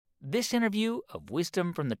This interview of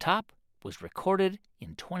Wisdom from the Top was recorded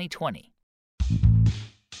in 2020.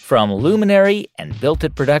 From Luminary and Built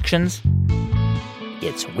It Productions,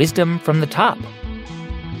 it's Wisdom from the Top.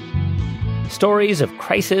 Stories of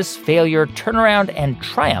crisis, failure, turnaround, and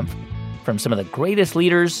triumph from some of the greatest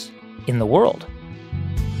leaders in the world.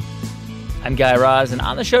 I'm Guy Raz, and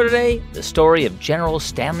on the show today, the story of General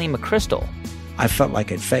Stanley McChrystal. I felt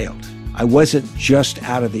like I'd failed. I wasn't just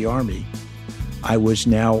out of the Army. I was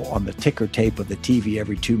now on the ticker tape of the TV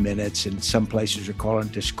every 2 minutes, and some places are calling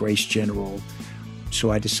disgraced general. So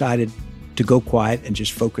I decided to go quiet and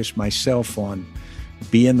just focus myself on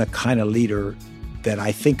being the kind of leader that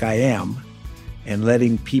I think I am, and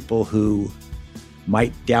letting people who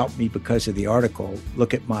might doubt me because of the article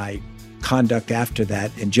look at my conduct after that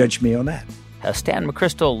and judge me on that. How Stan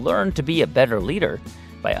McChrystal learned to be a better leader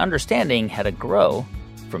by understanding how to grow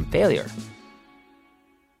from failure.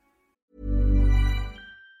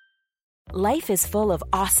 Life is full of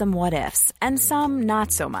awesome what-ifs, and some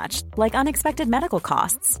not so much, like unexpected medical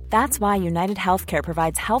costs. That's why United Healthcare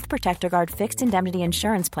provides Health Protector Guard fixed indemnity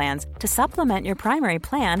insurance plans to supplement your primary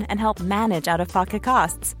plan and help manage out-of-pocket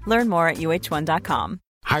costs. Learn more at uh1.com.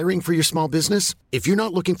 Hiring for your small business? If you're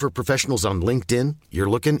not looking for professionals on LinkedIn, you're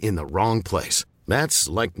looking in the wrong place. That's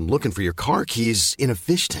like looking for your car keys in a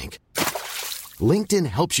fish tank. LinkedIn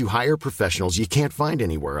helps you hire professionals you can't find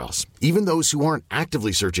anywhere else, even those who aren't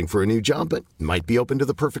actively searching for a new job but might be open to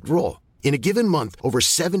the perfect role. In a given month, over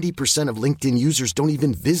 70% of LinkedIn users don't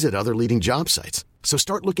even visit other leading job sites. So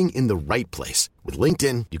start looking in the right place. With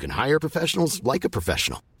LinkedIn, you can hire professionals like a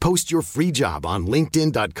professional. Post your free job on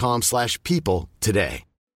linkedin.com/people today.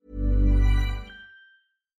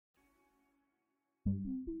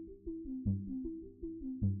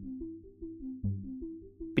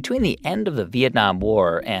 Between the end of the Vietnam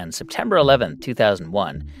War and September 11,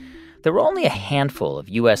 2001, there were only a handful of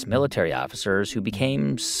U.S. military officers who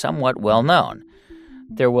became somewhat well-known.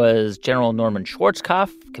 There was General Norman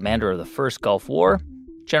Schwarzkopf, commander of the First Gulf War,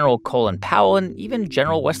 General Colin Powell, and even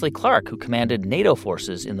General Wesley Clark, who commanded NATO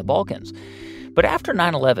forces in the Balkans. But after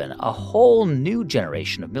 9/11, a whole new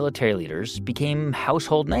generation of military leaders became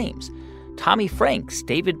household names. Tommy Franks,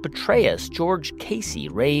 David Petraeus, George Casey,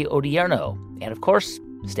 Ray Odierno, and of course,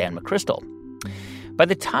 Stan McChrystal. By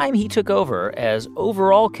the time he took over as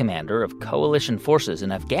overall commander of coalition forces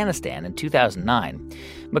in Afghanistan in 2009,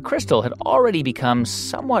 McChrystal had already become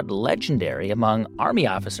somewhat legendary among Army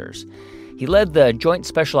officers. He led the Joint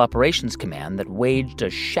Special Operations Command that waged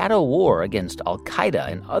a shadow war against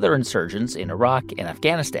al-Qaeda and other insurgents in Iraq and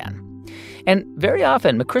Afghanistan. And very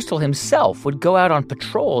often, McChrystal himself would go out on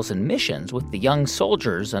patrols and missions with the young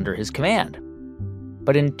soldiers under his command.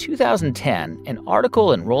 But in 2010, an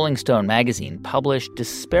article in Rolling Stone magazine published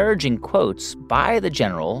disparaging quotes by the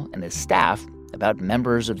general and his staff about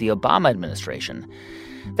members of the Obama administration.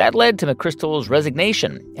 That led to McChrystal's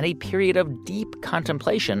resignation and a period of deep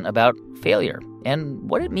contemplation about failure and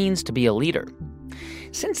what it means to be a leader.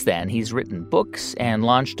 Since then, he's written books and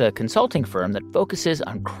launched a consulting firm that focuses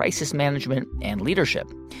on crisis management and leadership.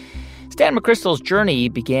 Stan McChrystal's journey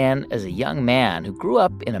began as a young man who grew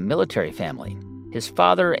up in a military family. His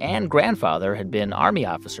father and grandfather had been Army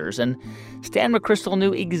officers, and Stan McChrystal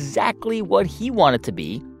knew exactly what he wanted to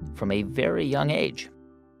be from a very young age.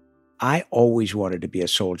 I always wanted to be a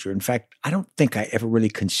soldier. In fact, I don't think I ever really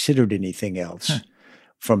considered anything else.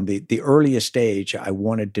 From the earliest age, I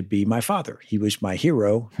wanted to be my father. He was my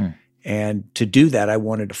hero. And to do that, I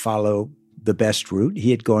wanted to follow the best route.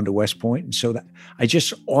 He had gone to West Point, and so I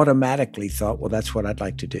just automatically thought, well, that's what I'd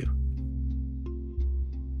like to do.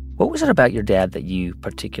 What was it about your dad that you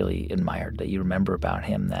particularly admired, that you remember about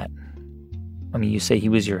him that, I mean, you say he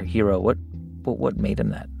was your hero. What made him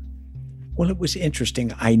that? Well, it was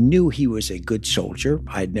interesting. I knew he was a good soldier.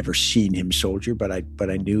 I'd never seen him soldier, but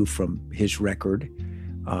I knew from his record.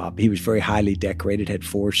 He was very highly decorated, had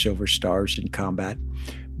 4 silver stars in combat.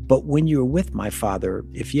 But when you were with my father,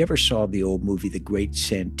 if you ever saw the old movie, The Great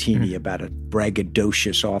Santini, about a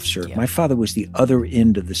braggadocious officer, my father was the other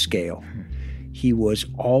end of the scale. He was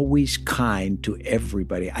always kind to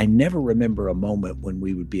everybody. I never remember a moment when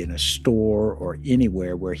we would be in a store or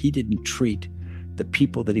anywhere where he didn't treat the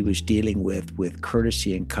people that he was dealing with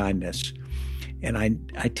courtesy and kindness. And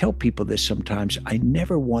I tell people this sometimes. I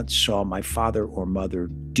never once saw my father or mother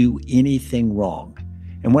do anything wrong.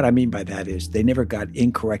 And what I mean by that is they never got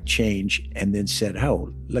incorrect change and then said,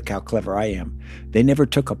 oh, look how clever I am. They never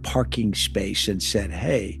took a parking space and said,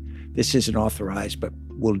 hey, this isn't authorized, but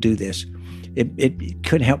we'll do this. It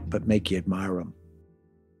couldn't help but make you admire them.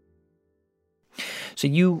 So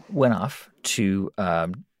you went off to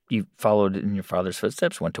you followed in your father's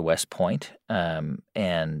footsteps, went to West Point,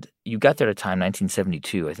 and you got there at a time,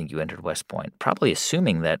 1972, I think you entered West Point, probably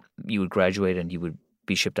assuming that you would graduate and you would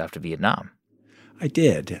be shipped off to Vietnam. I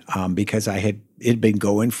did, because it had been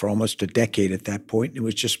going for almost a decade at that point. It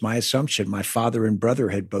was just my assumption. My father and brother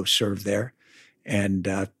had both served there,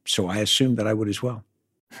 and so I assumed that I would as well.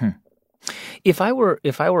 If I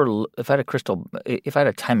had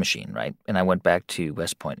a time machine, right, and I went back to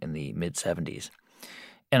West Point in the mid '70s,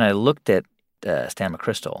 and I looked at Stan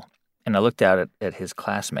McChrystal, and I looked out at his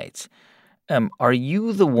classmates, are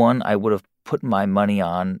you the one I would have put my money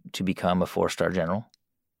on to become a 4-star general?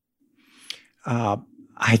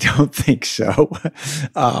 I don't think so,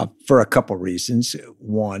 for a couple reasons.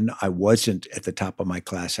 One, I wasn't at the top of my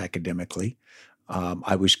class academically.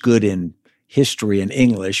 I was good in history and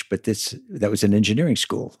English, but that was an engineering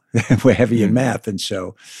school. We're heavy in math, and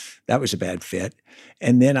so that was a bad fit.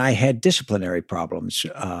 And then I had disciplinary problems,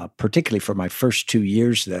 particularly for my first 2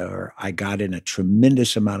 years there. I got in a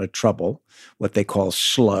tremendous amount of trouble, what they call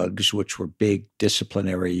slugs, which were big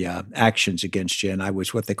disciplinary actions against you. And I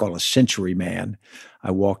was what they call a century man.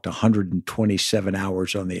 I walked 127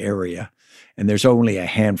 hours on the area, and there's only a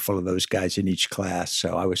handful of those guys in each class.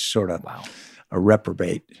 So I was sort of a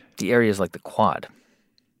reprobate. The area is like the quad.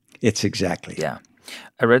 It's exactly. Yeah.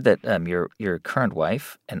 I read that your current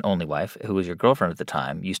wife and only wife, who was your girlfriend at the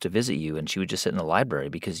time, used to visit you, and she would just sit in the library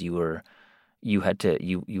because you were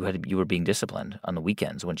being disciplined on the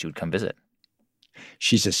weekends when she would come visit.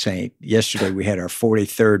 She's a saint. Yesterday we had our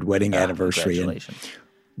 43rd wedding anniversary. Congratulations. And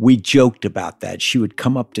we joked about that. She would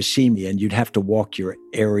come up to see me, and you'd have to walk your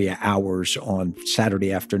area hours on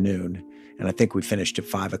Saturday afternoon. And I think we finished at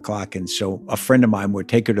 5 o'clock. And so a friend of mine would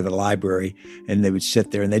take her to the library, and they would sit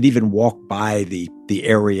there, and they'd even walk by the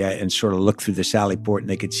area and sort of look through the sally port, and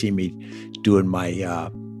they could see me doing my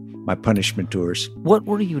my punishment tours. What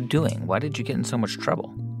were you doing? Why did you get in so much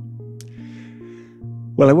trouble?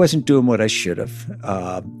 Well, I wasn't doing what I should have.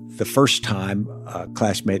 The first time, a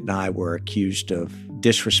classmate and I were accused of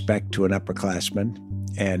disrespect to an upperclassman.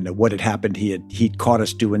 And what had happened, he'd caught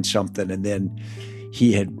us doing something, and then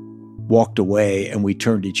he had walked away, and we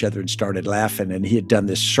turned to each other and started laughing. And he had done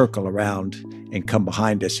this circle around and come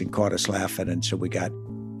behind us and caught us laughing. And so we got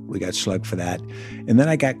slugged for that. And then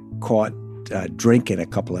I got caught drinking a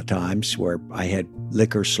couple of times, where I had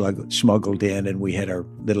liquor smuggled in, and we had our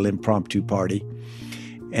little impromptu party.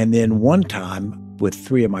 And then one time, with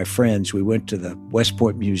 3 of my friends, we went to the West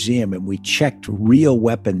Point Museum, and we checked real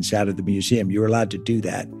weapons out of the museum. You were allowed to do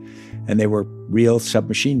that. And they were real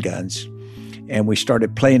submachine guns. And we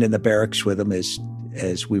started playing in the barracks with them,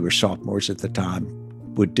 as we were sophomores at the time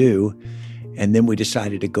would do. And then we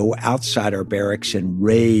decided to go outside our barracks and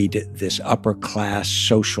raid this upper class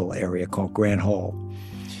social area called Grand Hall.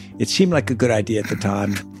 It seemed like a good idea at the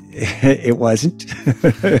time. It wasn't.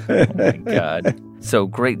 Oh my God. So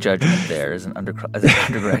great judgment there as an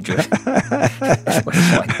undergraduate.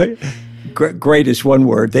 Great is one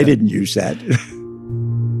word. They didn't use that.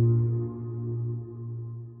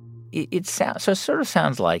 It sort of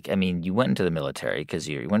sounds like, I mean, you went into the military because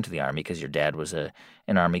you went to the Army because your dad was an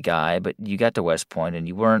Army guy, but you got to West Point and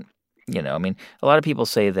you weren't, I mean, a lot of people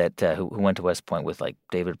say that who went to West Point with like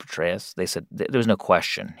David Petraeus, they said there was no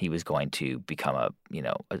question he was going to become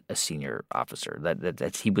a senior officer.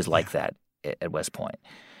 That he was like that at West Point.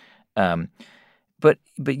 But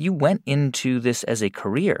you went into this as a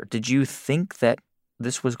career. Did you think that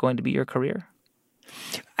this was going to be your career?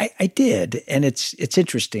 I did, and it's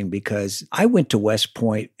interesting because I went to West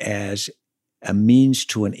Point as a means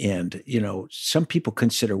to an end. Some people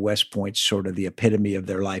consider West Point sort of the epitome of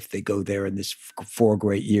their life. They go there in this 4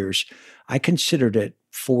 great years. I considered it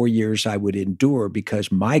 4 years I would endure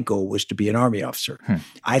because my goal was to be an Army officer.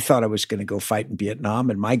 I thought I was going to go fight in Vietnam,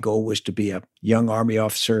 and my goal was to be a young Army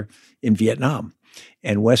officer in Vietnam.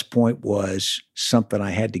 And West Point was something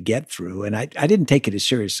I had to get through, and I didn't take it as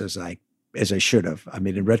serious as I should have. I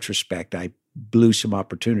mean, in retrospect, I blew some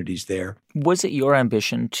opportunities there. Was it your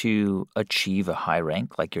ambition to achieve a high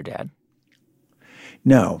rank like your dad?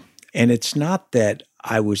 No. And it's not that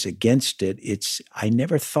I was against it. I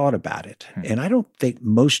never thought about it. And I don't think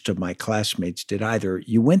most of my classmates did either.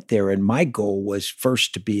 You went there, and my goal was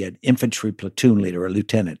first to be an infantry platoon leader, a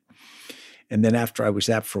lieutenant. And then after I was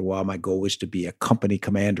that for a while, my goal was to be a company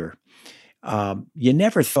commander. You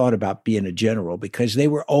never thought about being a general because they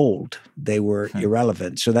were old. They were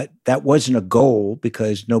irrelevant. So that wasn't a goal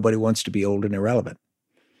because nobody wants to be old and irrelevant.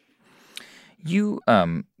 You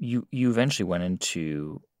eventually went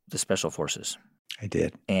into the Special Forces. I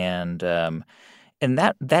did. And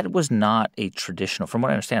that was not a traditional, from what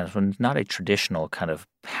I understand, it was not a traditional kind of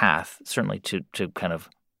path, certainly to kind of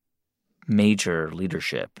major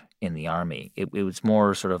leadership in the Army. It was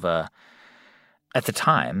more sort of at the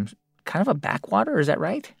time, kind of a backwater. Is that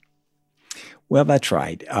right? Well, that's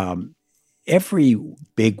right. Every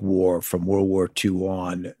big war from World War II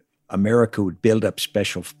on, America would build up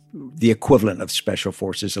the equivalent of special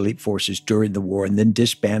forces, elite forces during the war, and then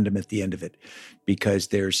disband them at the end of it, because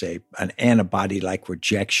there's an antibody-like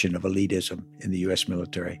rejection of elitism in the U.S.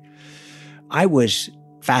 military. I was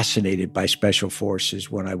fascinated by special forces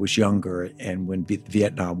when I was younger and when the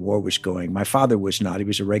Vietnam War was going. My father was not. He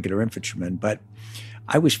was a regular infantryman, but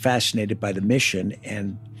I was fascinated by the mission,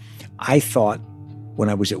 and I thought when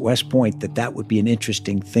I was at West Point that would be an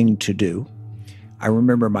interesting thing to do. I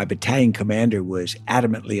remember my battalion commander was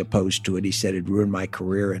adamantly opposed to it. He said it'd ruin my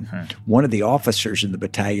career. And one of the officers in the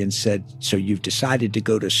battalion said, "So you've decided to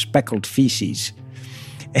go to speckled feces."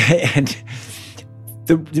 And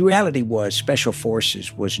the reality was Special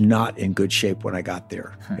Forces was not in good shape when I got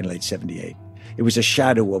there in late 78. It was a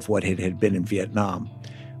shadow of what it had been in Vietnam.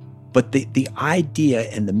 But the idea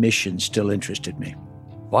and the mission still interested me.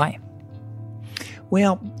 Why?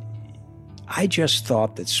 Well, I just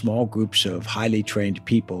thought that small groups of highly trained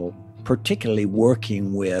people, particularly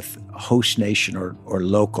working with host nation or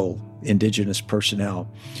local indigenous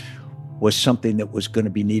personnel, was something that was going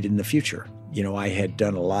to be needed in the future. You know, I had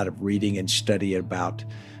done a lot of reading and study about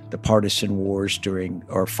the partisan wars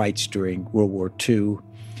fights during World War II.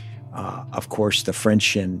 Of course, the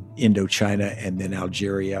French in Indochina and then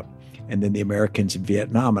Algeria, and then the Americans in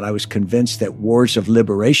Vietnam. And I was convinced that wars of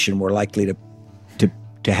liberation were likely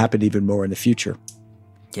to happen even more in the future.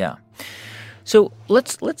 Yeah. So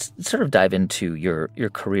let's sort of dive into your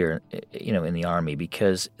career, in the Army,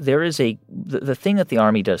 because there is the thing that the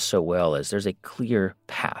Army does so well is there's a clear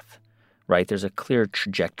path, right? There's a clear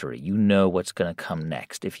trajectory. You know what's going to come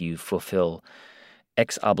next if you fulfill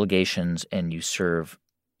X obligations and you serve,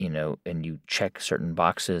 and you check certain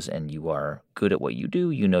boxes and you are good at what you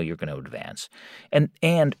do. You know you're going to advance,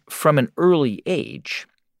 and from an early age,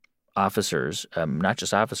 officers, not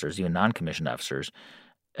just officers, even non-commissioned officers,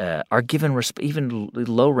 are given even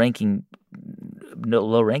low-ranking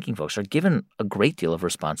folks are given a great deal of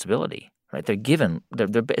responsibility. Right?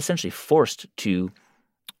 They're essentially forced to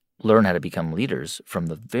learn how to become leaders from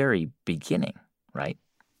the very beginning. Right?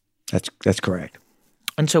 That's correct.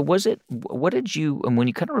 And so, what did you? And when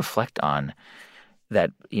you kind of reflect on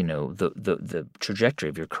that, the trajectory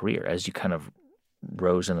of your career as you kind of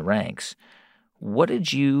rose in the ranks, what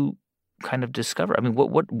did you kind of discover? I mean,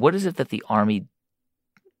 what is it that the Army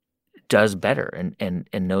does better and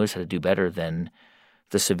knows how to do better than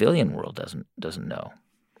the civilian world doesn't know?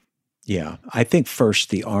 Yeah, I think first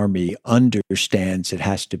the Army understands it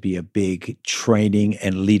has to be a big training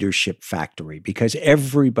and leadership factory, because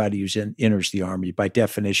everybody who enters the Army by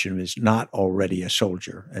definition is not already a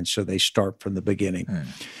soldier, and so they start from the beginning.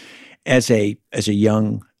 As a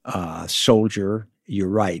young soldier, you're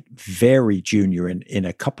right, very junior. In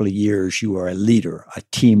a couple of years, you are a leader, a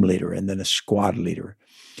team leader, and then a squad leader.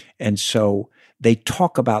 And so they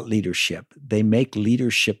talk about leadership. They make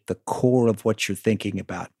leadership the core of what you're thinking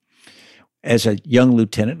about. As a young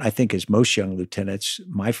lieutenant, I think as most young lieutenants,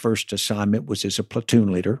 my first assignment was as a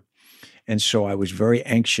platoon leader. And so I was very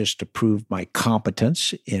anxious to prove my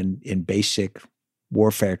competence in basic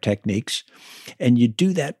warfare techniques. And you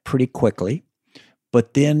do that pretty quickly.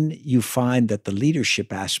 But then you find that the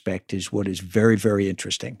leadership aspect is what is very, very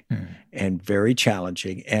interesting and very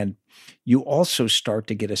challenging. And you also start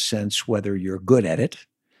to get a sense whether you're good at it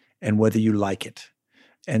and whether you like it.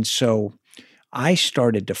 And so I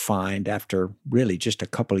started to find, after really just a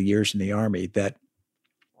couple of years in the Army, that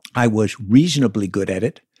I was reasonably good at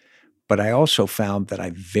it, but I also found that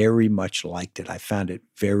I very much liked it. I found it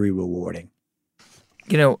very rewarding.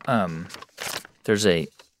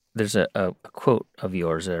 There's a quote of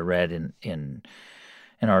yours that I read in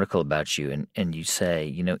an article about you, and you say,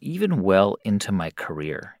 even well into my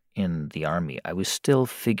career in the Army, I was still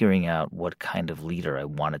figuring out what kind of leader I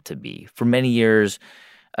wanted to be. For many years,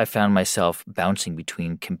 I found myself bouncing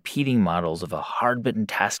between competing models of a hard-bitten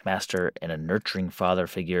taskmaster and a nurturing father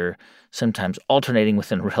figure, sometimes alternating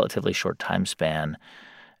within a relatively short time span.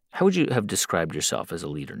 How would you have described yourself as a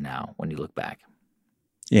leader now when you look back?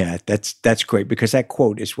 Yeah, that's great, because that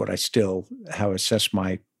quote is what how I assess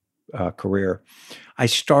my career. I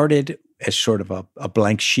started as sort of a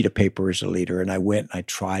blank sheet of paper as a leader, and I went and I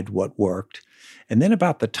tried what worked. And then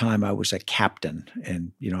about the time I was a captain,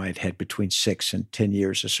 and I'd had between 6 and 10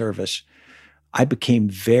 years of service, I became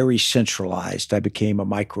very centralized. I became a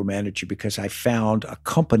micromanager because I found a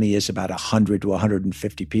company is about 100 to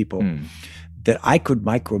 150 people, that I could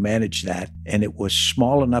micromanage that, and it was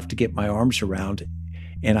small enough to get my arms around.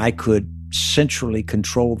 and I could centrally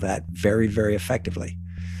control that very, very effectively.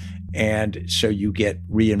 And so you get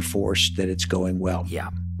reinforced that it's going well. Yeah.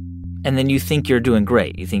 And then you think you're doing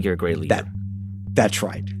great. You think you're a great leader. That's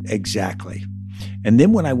right. Exactly. And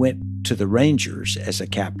then when I went to the Rangers as a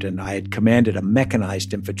captain, I had commanded a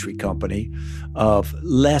mechanized infantry company of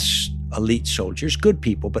less elite soldiers, good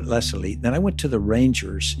people, but less elite. Then I went to the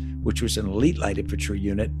Rangers, which was an elite light infantry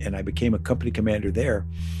unit, and I became a company commander there.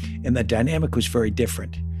 And the dynamic was very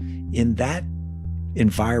different. In that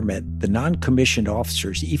environment, the non-commissioned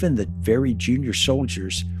officers, even the very junior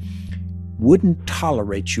soldiers, wouldn't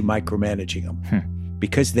tolerate you micromanaging them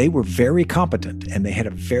because they were very competent and they had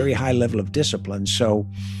a very high level of discipline. So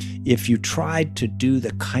if you tried to do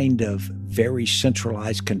the kind of very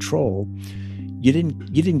centralized control, you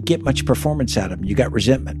didn't get much performance out of them. You got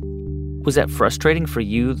resentment. Was that frustrating for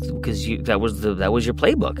you? Because that was your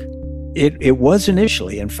playbook. It was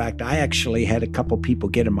initially. In fact, I actually had a couple people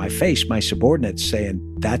get in my face, my subordinates, saying,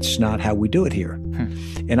 that's not how we do it here.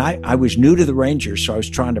 And I was new to the Rangers, so I was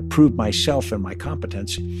trying to prove myself and my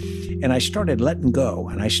competence. And I started letting go,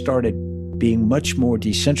 and I started being much more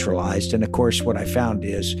decentralized. And of course, what I found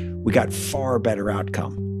is we got far better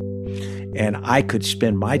outcome. And I could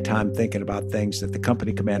spend my time thinking about things that the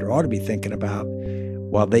company commander ought to be thinking about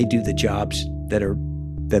while they do the jobs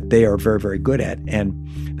that they are very, very good at. And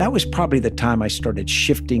that was probably the time I started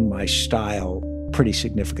shifting my style pretty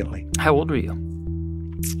significantly. How old were you?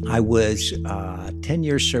 I was 10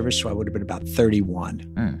 years service, so I would have been about 31.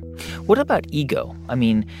 What about ego? I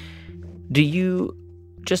mean, do you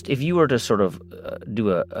just, if you were to sort of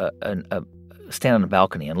do a stand on a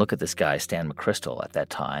balcony and look at this guy, Stan McChrystal, at that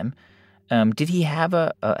time, did he have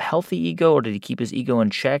a healthy ego, or did he keep his ego in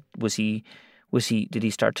check? Did he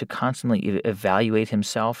start to constantly evaluate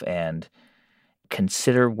himself and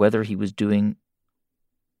consider whether he was doing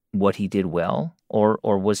what he did well, or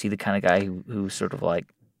was he the kind of guy who sort of like,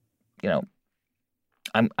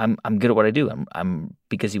 I'm good at what I do. I'm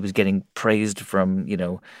because he was getting praised from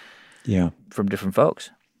from different folks.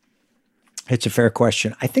 It's a fair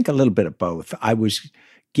question. I think a little bit of both. I was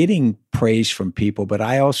getting praise from people, but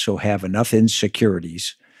I also have enough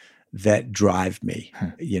insecurities that drive me.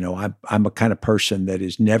 I'm a kind of person that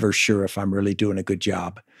is never sure if I'm really doing a good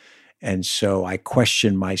job. And so I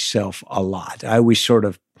question myself a lot. I always sort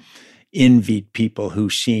of envied people who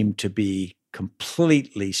seemed to be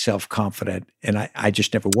completely self-confident, and I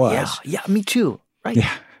just never was. Yeah, me too. Right?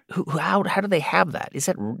 Yeah. How do they have that? Is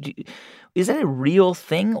that a real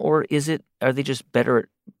thing, or are they just better at?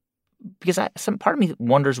 Because some part of me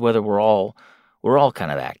wonders whether we're all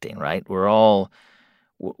kind of acting, right? We all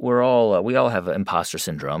have imposter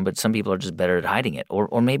syndrome, but some people are just better at hiding it,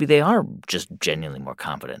 or maybe they are just genuinely more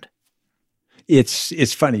confident.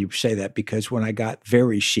 It's funny you say that, because when I got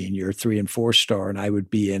very senior, 3 and 4 star, and I would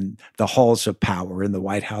be in the halls of power in the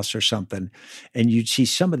White House or something, and you'd see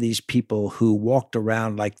some of these people who walked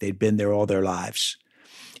around like they'd been there all their lives.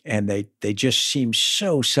 And they just seem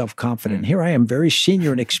so self-confident. Here I am, very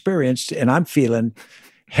senior and experienced, and I'm feeling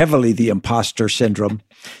heavily the imposter syndrome.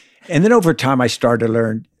 And then over time, I started to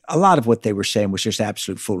learn a lot of what they were saying was just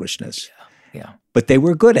absolute foolishness. Yeah. But they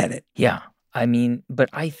were good at it. Yeah. I mean, but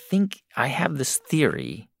I think I have this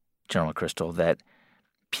theory, General McChrystal, that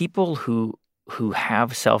people who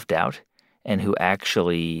have self-doubt and who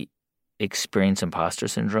actually experience imposter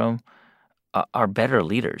syndrome are better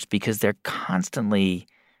leaders, because they're constantly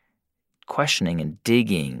questioning and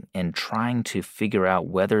digging and trying to figure out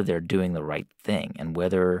whether they're doing the right thing and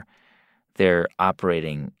whether they're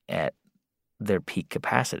operating at their peak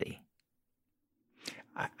capacity.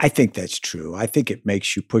 I think that's true. I think it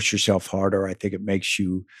makes you push yourself harder. I think it makes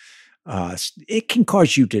you it can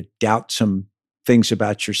cause you to doubt some things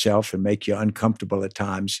about yourself and make you uncomfortable at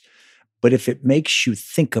times. But if it makes you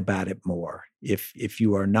think about it more, if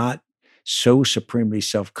you are not so supremely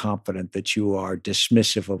self-confident that you are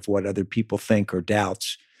dismissive of what other people think or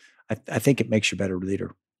doubts, I think it makes you a better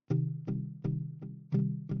leader.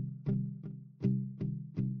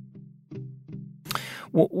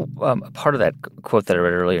 Well, part of that quote that I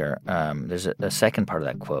read earlier, there's a second part of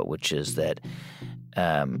that quote, which is that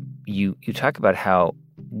you talk about how,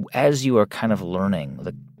 as you are kind of learning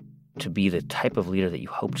to be the type of leader that you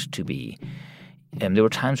hoped to be, there were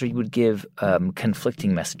times where you would give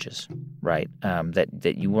conflicting messages, right?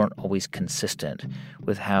 That you weren't always consistent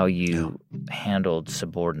with how you handled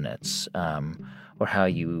subordinates, or how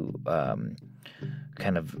you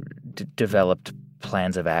kind of developed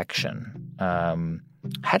plans of action.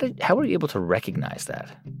 How were you able to recognize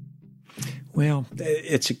that? Well,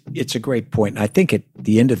 it's a great point. I think at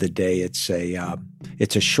the end of the day, it's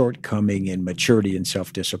a shortcoming in maturity and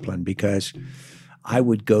self-discipline, because I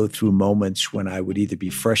would go through moments when I would either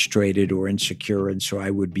be frustrated or insecure, and so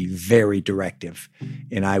I would be very directive,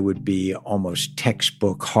 and I would be almost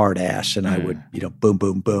textbook hard ass, and I would, boom,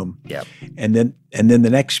 boom, boom. Yep. And then the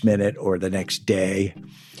next minute or the next day,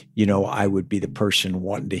 I would be the person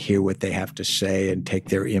wanting to hear what they have to say and take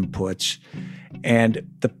their inputs. And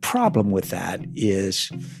the problem with that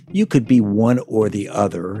is you could be one or the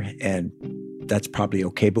other, and that's probably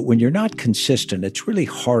okay. But when you're not consistent, it's really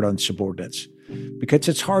hard on subordinates because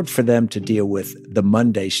it's hard for them to deal with the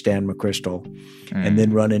Monday Stan McChrystal and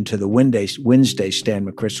then run into the Wednesday Stan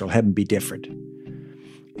McChrystal, have them be different.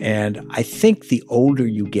 And I think the older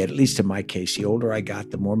you get, at least in my case, the older I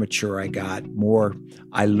got, the more mature I got, more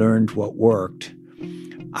I learned what worked.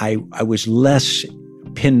 I was less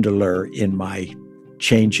pendular in my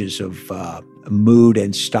changes of mood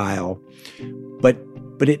and style,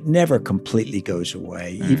 but it never completely goes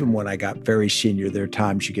away. Even when I got very senior, there are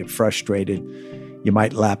times you get frustrated. You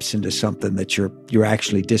might lapse into something that you're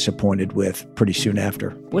actually disappointed with pretty soon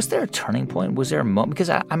after. Was there a turning point? Was there a moment?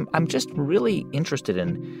 Because I'm just really interested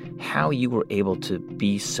in how you were able to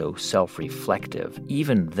be so self-reflective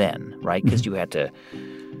even then, right? Because you had to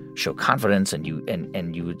show confidence, and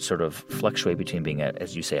you would sort of fluctuate between being,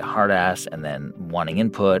 as you say, a hard ass and then wanting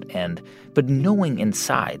input, but knowing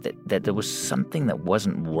inside that there was something that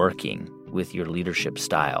wasn't working with your leadership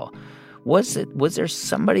style. Was there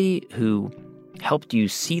somebody who helped you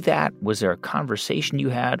see that? Was there a conversation you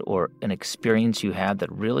had or an experience you had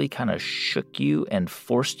that really kind of shook you and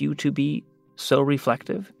forced you to be so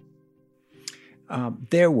reflective?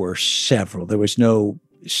 There were several. There was no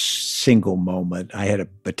single moment. I had a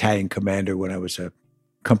battalion commander when I was a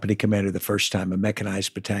company commander the first time, a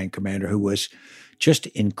mechanized battalion commander who was just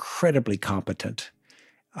incredibly competent.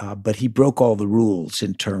 But he broke all the rules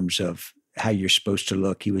in terms of how you're supposed to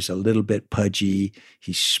look. He was a little bit pudgy.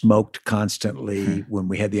 He smoked constantly. When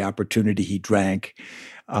we had the opportunity, he drank.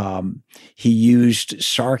 He used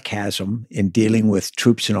sarcasm in dealing with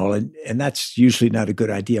troops and all, and that's usually not a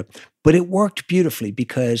good idea. But it worked beautifully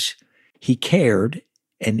because he cared,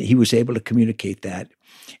 and he was able to communicate that.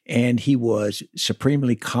 And he was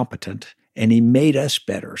supremely competent, and he made us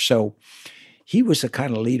better. So he was the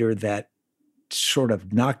kind of leader that sort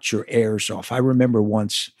of knocked your airs off. I remember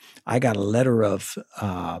once I got a letter of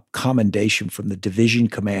commendation from the division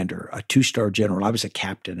commander, a 2-star general. I was a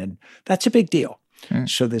captain, and that's a big deal.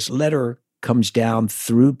 So this letter comes down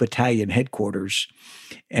through battalion headquarters,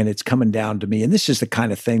 and it's coming down to me. And this is the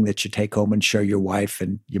kind of thing that you take home and show your wife,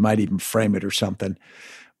 and you might even frame it or something.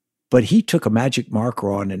 But he took a magic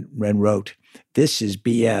marker on and wrote, "This is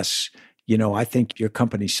BS. I think your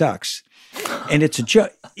company sucks." And it's a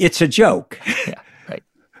joke. It's a joke. Yeah, right.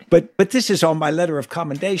 But this is on my letter of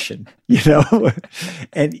commendation,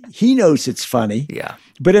 and he knows it's funny. Yeah.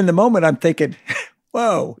 But in the moment, I'm thinking,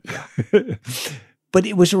 whoa. Yeah. But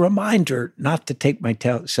it was a reminder not to take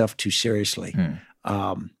myself too seriously.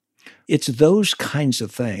 It's those kinds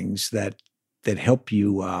of things that help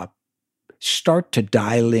you start to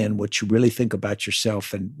dial in what you really think about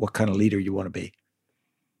yourself and what kind of leader you want to be.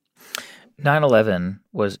 9/11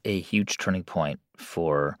 was a huge turning point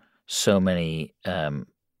for so many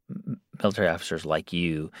military officers like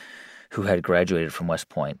you who had graduated from West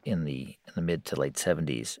Point in the mid to late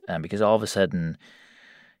 70s, because all of a sudden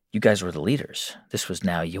you guys were the leaders. This was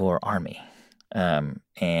now your army,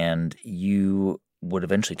 and you would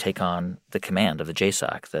eventually take on the command of the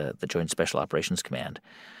JSOC, the Joint Special Operations Command.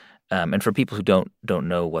 And for people who don't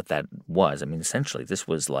know what that was, I mean, essentially this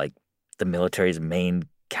was like the military's main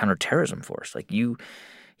counterterrorism force. Like you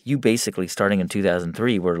basically, starting in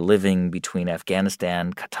 2003, were living between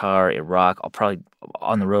Afghanistan, Qatar, Iraq, probably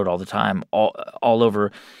on the road all the time, all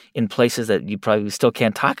over in places that you probably still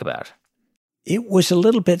can't talk about. It was a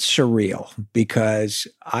little bit surreal because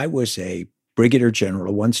I was a brigadier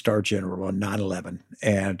general, a 1-star general on 9/11.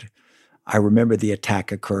 And I remember the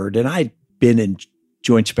attack occurred, and I'd been in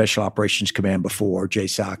Joint Special Operations Command before,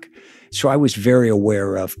 JSOC. So I was very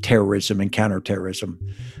aware of terrorism and counterterrorism.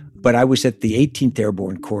 But I was at the 18th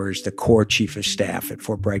Airborne Corps as the Corps Chief of Staff at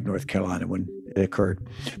Fort Bragg, North Carolina when it occurred.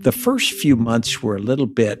 The first few months were a little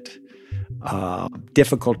bit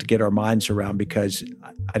difficult to get our minds around because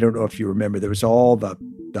I don't know if you remember, there was all the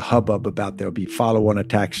hubbub about there'll be follow-on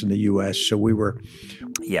attacks in the U.S. So we were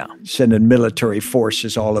sending military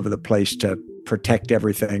forces all over the place to protect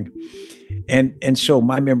everything. And so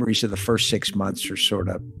my memories of the first 6 months are sort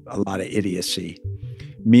of a lot of idiocy.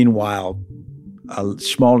 Meanwhile, a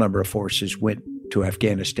small number of forces went to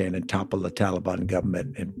Afghanistan and toppled the Taliban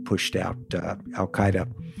government and pushed out al-Qaeda.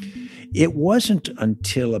 It wasn't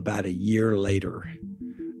until about a year later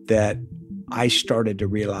that I started to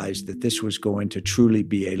realize that this was going to truly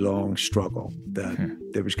be a long struggle.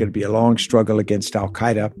 There was going to be a long struggle against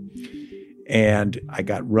Al-Qaeda, and I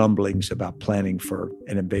got rumblings about planning for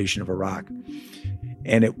an invasion of Iraq.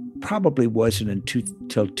 And it probably wasn't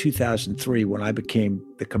until 2003, when I became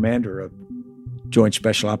the commander of Joint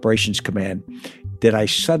Special Operations Command, that I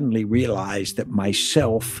suddenly realized that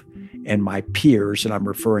myself and my peers, and I'm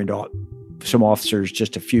referring to some officers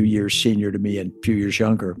just a few years senior to me and a few years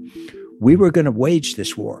younger, we were going to wage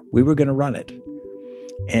this war. We were going to run it.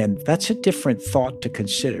 And that's a different thought to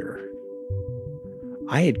consider.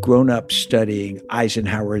 I had grown up studying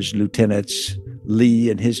Eisenhower's lieutenants,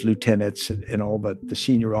 Lee and his lieutenants, and all the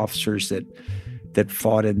senior officers that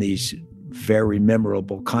fought in these very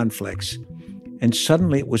memorable conflicts. And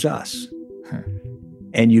suddenly it was us.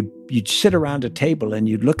 And you'd sit around a table and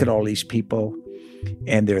you'd look at all these people,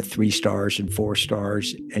 and they're 3 stars and 4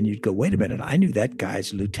 stars, and you'd go, wait a minute, I knew that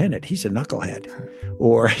guy's a lieutenant. He's a knucklehead.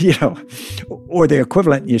 Or, or the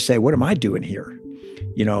equivalent, and you say, what am I doing here?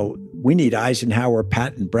 We need Eisenhower,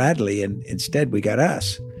 Patton, Bradley, and instead we got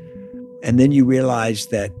us. And then you realize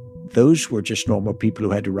that those were just normal people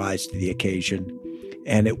who had to rise to the occasion.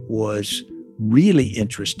 And it was really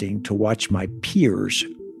interesting to watch my peers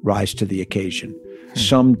rise to the occasion.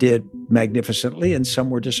 Some did magnificently, and some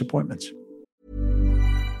were disappointments.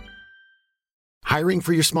 Hiring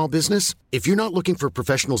for your small business? If you're not looking for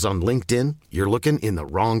professionals on LinkedIn, you're looking in the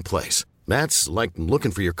wrong place. That's like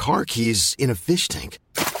looking for your car keys in a fish tank.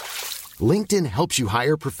 LinkedIn helps you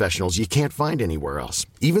hire professionals you can't find anywhere else,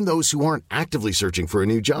 even those who aren't actively searching for a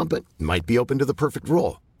new job but might be open to the perfect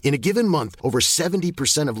role. In a given month, over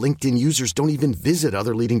 70% of LinkedIn users don't even visit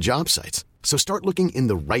other leading job sites. So start looking in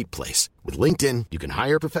the right place. With LinkedIn, you can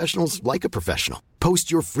hire professionals like a professional.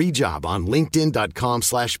 Post your free job on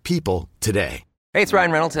linkedin.com/people today. Hey, it's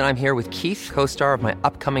Ryan Reynolds, and I'm here with Keith, co-star of my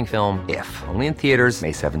upcoming film, If, only in theaters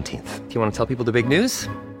May 17th. Do you want to tell people the big news?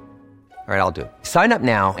 All right, I'll do it. Sign up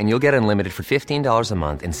now and you'll get unlimited for $15 a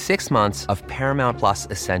month and 6 months of Paramount Plus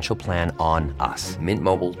Essential Plan on us.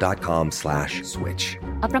 MintMobile.com/switch.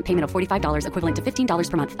 Upfront payment of $45 equivalent to $15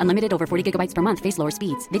 per month. Unlimited over 40 gigabytes per month. Face lower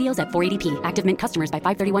speeds. Videos at 480p. Active Mint customers by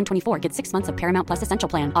 531.24 get 6 months of Paramount Plus Essential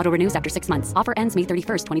Plan. Auto renews after 6 months. Offer ends May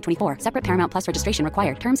 31st, 2024. Separate Paramount Plus registration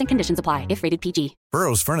required. Terms and conditions apply if rated PG.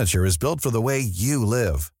 Burrow's furniture is built for the way you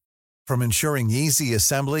live. From ensuring easy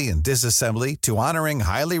assembly and disassembly to honoring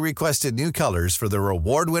highly requested new colors for their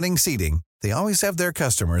award-winning seating, they always have their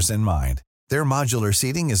customers in mind. Their modular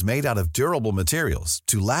seating is made out of durable materials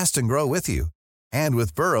to last and grow with you. And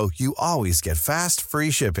with Burrow, you always get fast,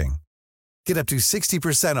 free shipping. Get up to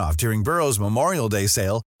 60% off during Burrow's Memorial Day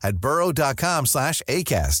sale at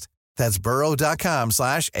burrow.com/ACAST. That's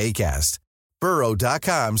burrow.com/ACAST.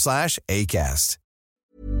 burrow.com/ACAST.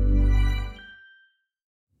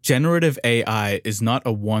 Generative AI is not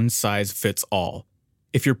a one-size-fits-all.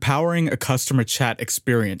 If you're powering a customer chat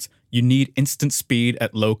experience, you need instant speed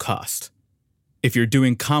at low cost. If you're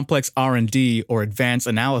doing complex R&D or advanced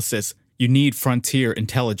analysis, you need frontier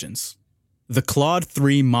intelligence. The Claude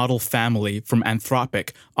 3 model family from Anthropic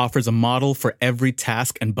offers a model for every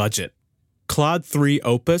task and budget. Claude 3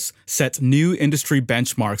 Opus sets new industry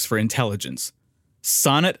benchmarks for intelligence.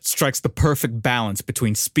 Sonnet strikes the perfect balance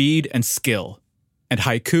between speed and skill. And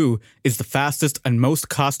Haiku is the fastest and most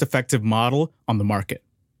cost-effective model on the market.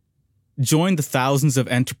 Join the thousands of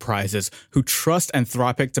enterprises who trust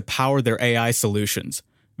Anthropic to power their AI solutions.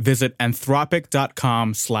 Visit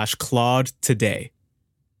anthropic.com/Claude today.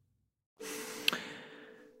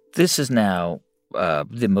 This is now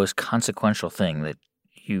the most consequential thing that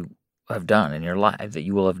you have done in your life, that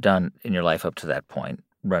you will have done in your life up to that point,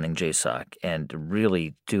 running JSOC, and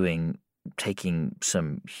really taking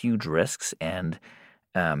some huge risks and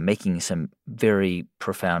making some very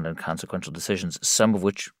profound and consequential decisions, some of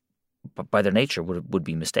which, by their nature, would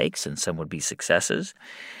be mistakes, and some would be successes.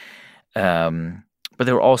 But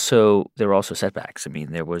there were also setbacks. I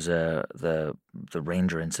mean, there was the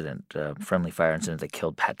Ranger incident, friendly fire incident that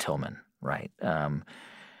killed Pat Tillman, right?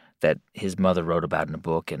 That his mother wrote about in a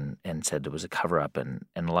book and said it was a cover-up, and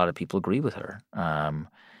a lot of people agree with her.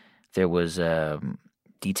 There was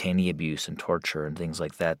detainee abuse and torture and things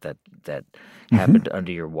like that happened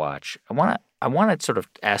under your watch. I want to sort of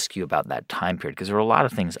ask you about that time period, because there were a lot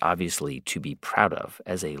of things obviously to be proud of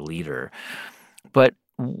as a leader. But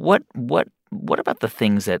what about the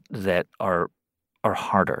things that are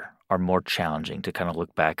harder, are more challenging to kind of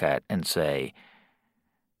look back at and say,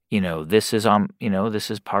 this is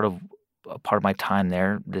part of my time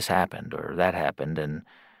there. This happened or that happened, and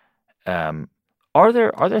are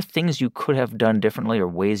there things you could have done differently, or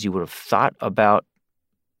ways you would have thought about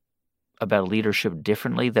about leadership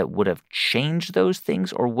differently that would have changed those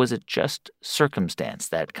things, or was it just circumstance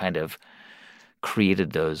that kind of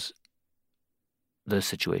created those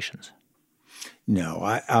situations? No,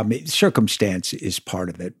 I mean, circumstance is part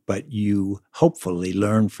of it, but you hopefully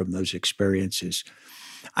learn from those experiences.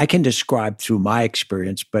 I can describe through my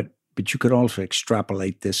experience, but you could also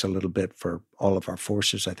extrapolate this a little bit for all of our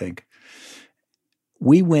forces, I think.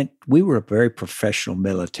 We were a very professional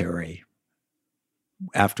military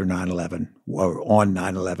after 9/11 or on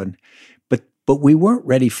 9/11, but we weren't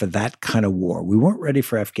ready for that kind of war. We weren't ready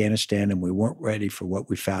for Afghanistan, and we weren't ready for what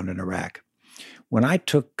we found in Iraq. When I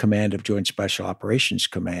took command of Joint Special Operations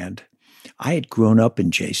Command, I had grown up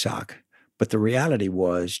in JSOC, but the reality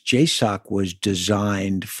was JSOC was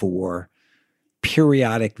designed for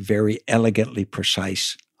periodic, very elegantly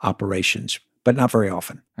precise operations, but not very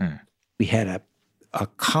often. We had a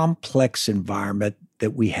complex environment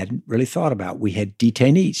that we hadn't really thought about. We had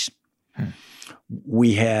detainees.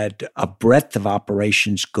 We had a breadth of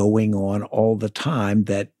operations going on all the time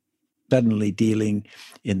that suddenly dealing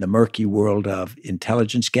in the murky world of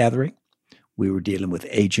intelligence gathering. We were dealing with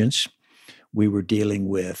agents. We were dealing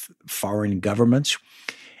with foreign governments.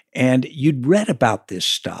 And you'd read about this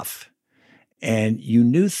stuff and you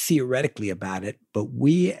knew theoretically about it, but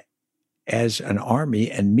we as an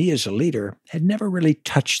army and me as a leader had never really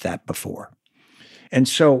touched that before. And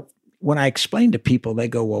so when I explained to people, they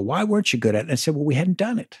go, well, why weren't you good at it? And I said, well, we hadn't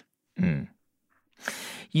done it.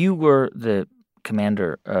 You were the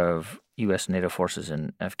commander of U.S. NATO forces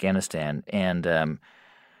in Afghanistan, and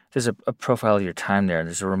there's a profile of your time there.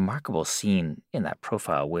 There's a remarkable scene in that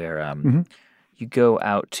profile where you go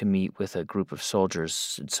out to meet with a group of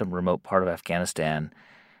soldiers in some remote part of Afghanistan,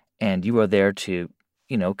 and you are there to,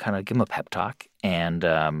 kind of give them a pep talk, and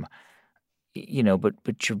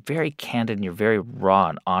but you're very candid and you're very raw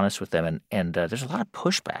and honest with them, and there's a lot of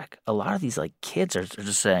pushback. A lot of these kids are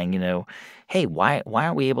just saying, hey, why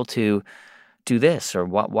aren't we able to do this, or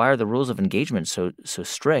why are the rules of engagement so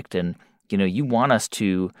strict? And you want us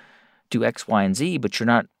to do X, Y, and Z, but you're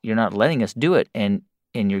not letting us do it. And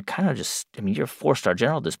you're kind of just, you're a 4-star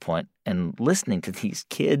general at this point, and listening to these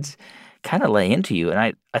kids kind of lay into you. And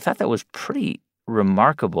I thought that was pretty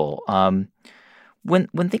remarkable.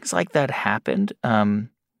 When things like that happened, I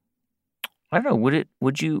don't know,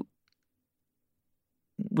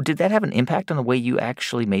 did that have an impact on the way you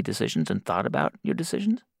actually made decisions and thought about your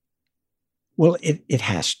decisions? Well, it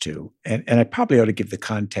has to. And I probably ought to give the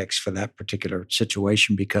context for that particular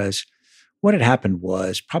situation, because what had happened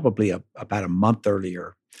was probably about a month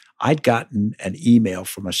earlier, I'd gotten an email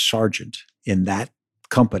from a sergeant in that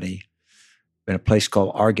company in a place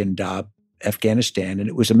called Arghandab, Afghanistan, and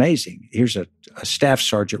it was amazing. Here's a staff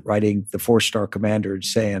sergeant writing the 4-star commander and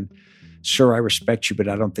saying, "Sir, I respect you, but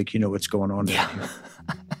I don't think you know what's going on down here."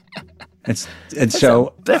 That's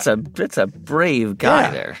a brave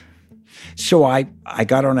guy there. So I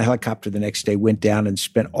got on a helicopter the next day, went down and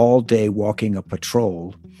spent all day walking a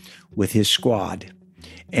patrol with his squad.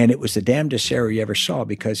 And it was the damnedest area you ever saw,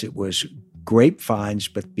 because it was grapevines,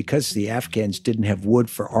 but because the Afghans didn't have wood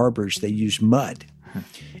for arbors, they used mud.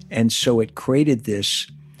 And so it created this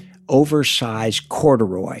oversized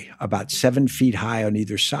corduroy about 7 feet high on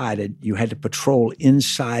either side. And you had to patrol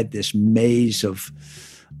inside this maze of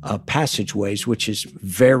passageways, which is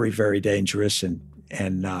very, very dangerous. And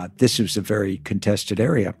this was a very contested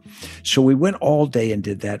area. So we went all day and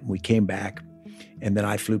did that, and we came back. And then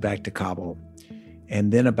I flew back to Kabul.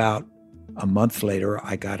 And then about a month later,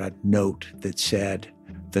 I got a note that said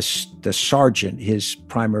the sergeant, his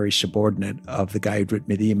primary subordinate of the guy who'd written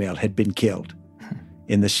me the email, had been killed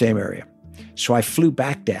in the same area. So I flew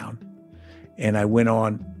back down, and I went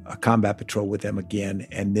on a combat patrol with them again.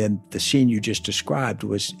 And then the scene you just described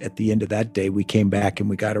was at the end of that day, we came back and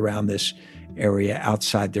we got around this area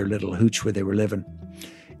outside their little hooch where they were living.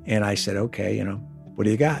 And I said, okay, what do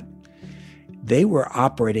you got? They were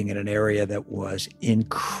operating in an area that was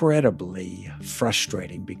incredibly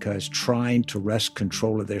frustrating, because trying to wrest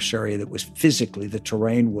control of this area that was physically, the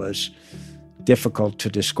terrain was difficult to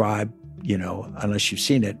describe, unless you've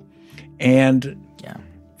seen it. And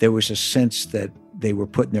there was a sense that they were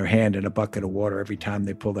putting their hand in a bucket of water every time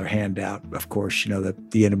they pulled their hand out. Of course,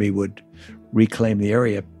 that the enemy would reclaim the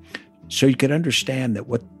area. So you could understand that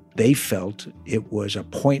what they felt, it was a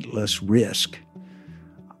pointless risk.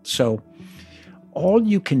 So all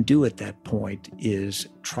you can do at that point is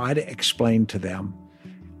try to explain to them,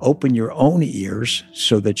 open your own ears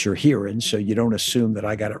so that you're hearing, so you don't assume that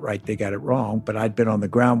I got it right, they got it wrong. But I'd been on the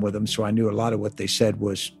ground with them, so I knew a lot of what they said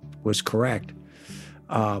was correct.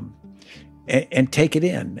 And take it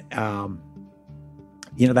in.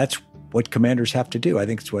 That's what commanders have to do. I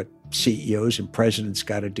think it's what CEOs and presidents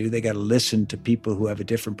got to do. They got to listen to people who have a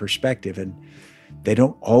different perspective, and they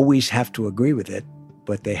don't always have to agree with it,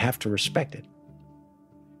 but they have to respect it.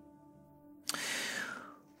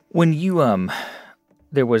 When you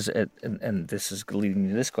there was and this is leading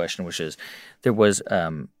to this question, which is there was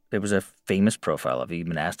a famous profile of you. You've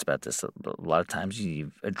been asked about this a lot of times.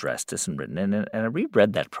 You've addressed this and written it, and I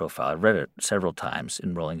reread that profile. I read it several times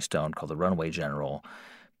in Rolling Stone, called "The Runaway General,"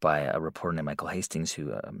 by a reporter named Michael Hastings,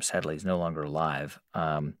 who sadly is no longer alive.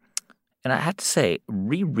 And I have to say,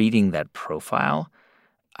 rereading that profile,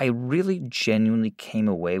 I really genuinely came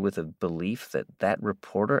away with a belief that that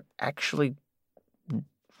reporter actually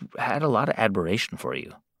had a lot of admiration for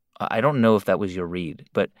you. I don't know if that was your read,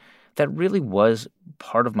 but that really was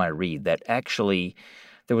part of my read, that actually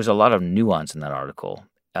there was a lot of nuance in that article,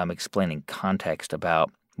 explaining context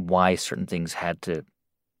about why certain things had to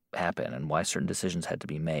happen and why certain decisions had to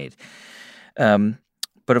be made.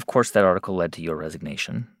 But of course, that article led to your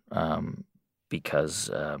resignation because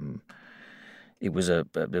it was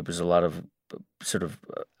a lot of sort of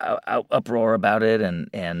uproar about it,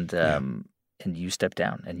 and you stepped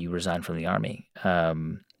down and you resigned from the Army.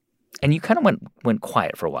 And you kind of went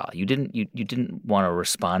quiet for a while. You didn't want to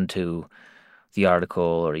respond to the article,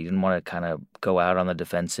 or you didn't want to kind of go out on the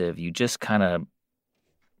defensive. You just kind of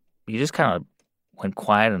went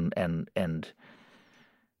quiet and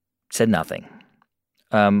said nothing.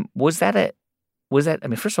 Was that? I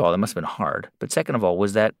mean, first of all, that must have been hard. But second of all,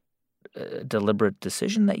 was that a deliberate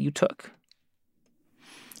decision that you took?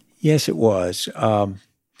 Yes, it was.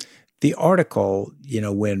 The article,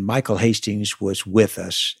 when Michael Hastings was with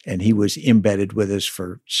us, and he was embedded with us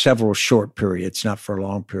for several short periods, not for a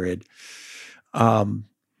long period,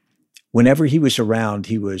 whenever he was around,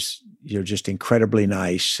 he was just incredibly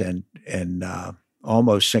nice and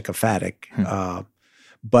almost sycophantic.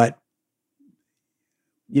 But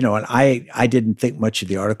and I didn't think much of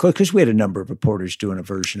the article because we had a number of reporters doing a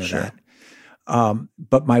version of that.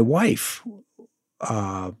 But my wife,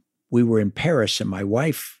 we were in Paris, and my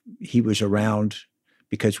wife, he was around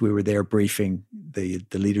because we were there briefing the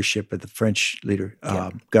leadership of the French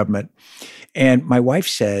government. And my wife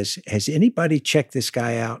says, "Has anybody checked this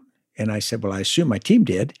guy out?" And I said, "Well, I assume my team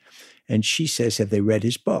did." And she says, "Have they read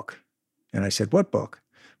his book?" And I said, "What book?"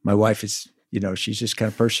 My wife is, she's this kind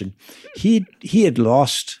of person. He had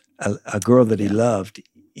lost a girl that he loved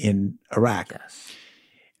in Iraq. Yes.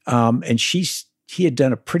 And he had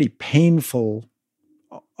done a pretty painful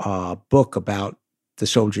book about the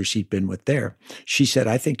soldiers he'd been with there. She said,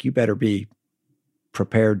 "I think you better be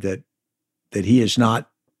prepared that he is not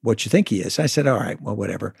what you think he is." I said, "All right, well,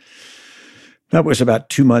 whatever." That was about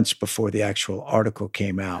 2 months before the actual article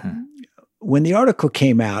came out. When the article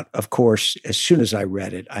came out, of course, as soon as I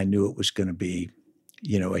read it, I knew it was going to be,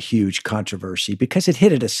 a huge controversy because it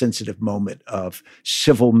hit at a sensitive moment of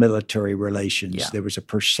civil-military relations. Yeah. There was a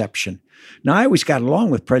perception. Now, I always got along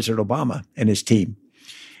with President Obama and his team.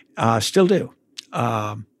 Still do.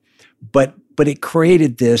 But it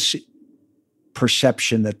created this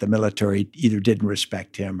perception that the military either didn't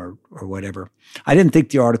respect him or whatever. I didn't think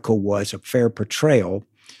the article was a fair portrayal,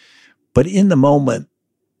 but in the moment,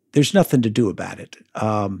 there's nothing to do about it.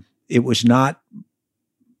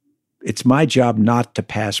 It's my job not to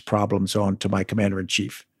pass problems on to my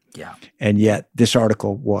commander-in-chief. Yeah. And yet this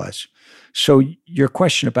article was. So your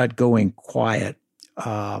question about going quiet,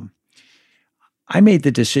 I made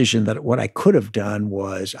the decision that what I could have done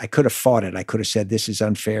was I could have fought it. I could have said, "This is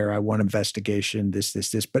unfair. I want investigation, this.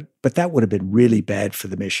 But that would have been really bad for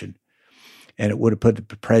the mission. And it would have put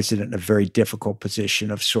the president in a very difficult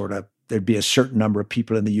position of there'd be a certain number of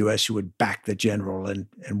people in the U.S. who would back the general and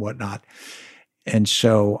whatnot. And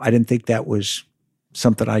so I didn't think that was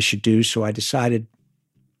something I should do. So I decided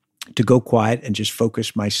to go quiet and just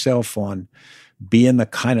focus myself on being the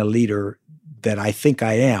kind of leader that I think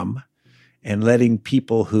I am, and letting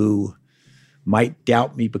people who might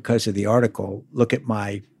doubt me because of the article look at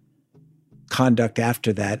my conduct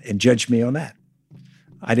after that and judge me on that.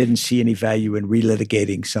 I didn't see any value in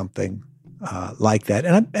relitigating something like that,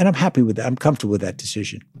 and I'm happy with that. I'm comfortable with that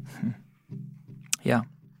decision. Yeah.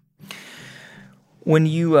 When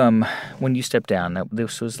you stepped down,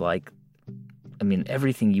 this was like,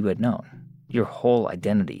 everything you had known, your whole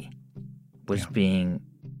identity was being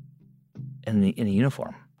in the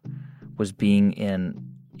uniform. Was being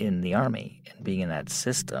in the Army and being in that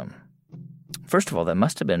system. First of all, that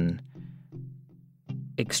must have been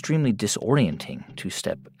extremely disorienting to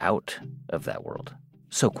step out of that world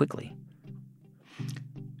so quickly.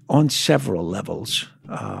 On several levels.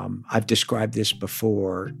 I've described this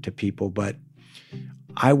before to people, but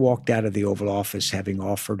I walked out of the Oval Office having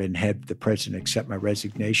offered and had the president accept my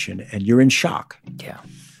resignation, and you're in shock. Yeah.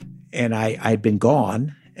 And I'd been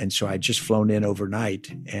gone, and so I'd just flown in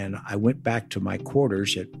overnight, and I went back to my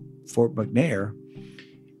quarters at Fort McNair,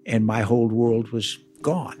 and my whole world was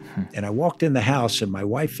gone. And I walked in the house, and my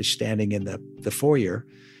wife is standing in the foyer,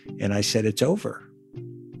 and I said, "It's over.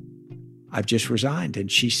 I've just resigned."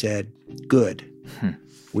 And she said, "Good.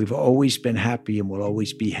 We've always been happy and we'll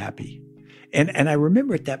always be happy." And I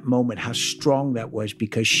remember at that moment how strong that was,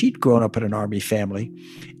 because she'd grown up in an Army family.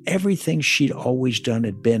 Everything she'd always done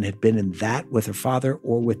had been in that with her father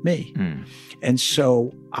or with me. And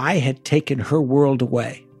so I had taken her world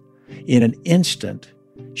away. In an instant,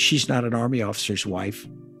 she's not an Army officer's wife.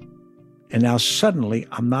 And now suddenly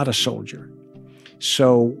I'm not a soldier.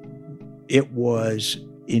 So it was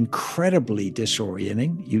incredibly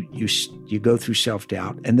disorienting. You go through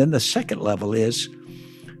self-doubt. And then the second level is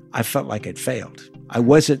I felt like I'd failed. I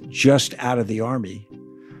wasn't just out of the Army.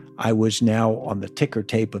 I was now on the ticker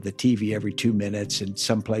tape of the TV every 2 minutes, and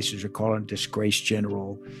some places are calling it disgraced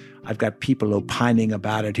general. I've got people opining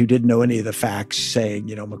about it who didn't know any of the facts, saying,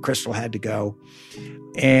 McChrystal had to go.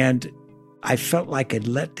 And I felt like I'd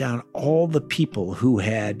let down all the people who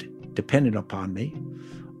had depended upon me,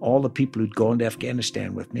 all the people who'd gone to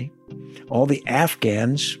Afghanistan with me, all the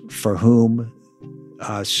Afghans for whom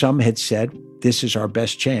some had said, this is our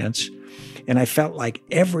best chance. And I felt like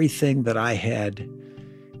everything that I had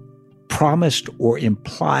promised or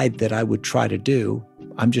implied that I would try to do,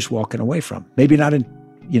 I'm just walking away from. Maybe not in,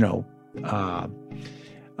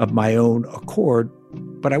 of my own accord,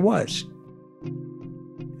 but I was.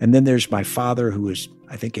 And then there's my father, who was,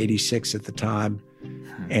 I think, 86 at the time.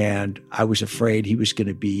 And I was afraid he was going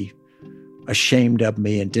to be ashamed of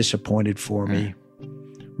me and disappointed for me.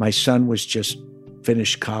 My son was just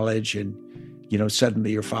finished college, and,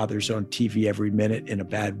 suddenly your father's on TV every minute in a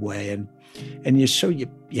bad way. And you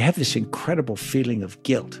have this incredible feeling of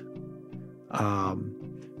guilt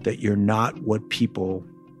that you're not what people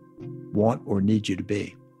want or need you to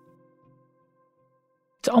be.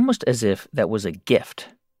 It's almost as if that was a gift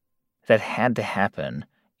that had to happen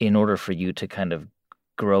in order for you to kind of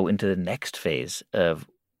grow into the next phase of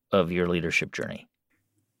your leadership journey.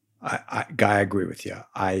 Guy, I agree with you.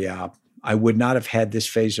 I would not have had this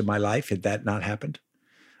phase of my life had that not happened.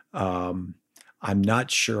 I'm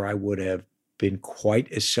not sure I would have been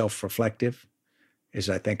quite as self-reflective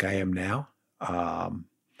as I think I am now.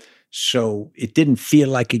 So it didn't feel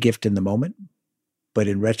like a gift in the moment, but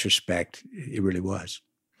in retrospect, it really was.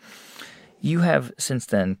 You have since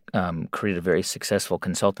then created a very successful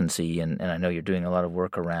consultancy, and I know you're doing a lot of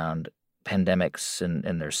work around pandemics,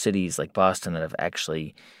 and there's cities like Boston that have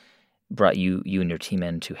actually brought you and your team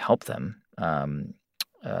in to help them, and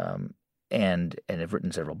have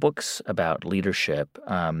written several books about leadership.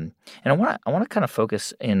 And I want to kind of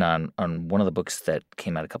focus in on one of the books that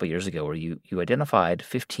came out a couple of years ago, where you identified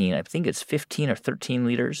 15, I think it's 15 or 13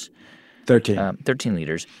 leaders. 13. 13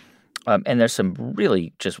 leaders. And there's some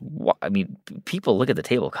really people look at the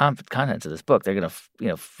table of contents of this book, they're going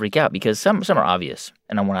to freak out, because some are obvious,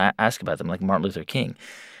 and I want to ask about them, like Martin Luther King.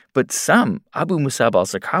 But some, Abu Musab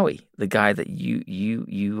al-Zarqawi, the guy that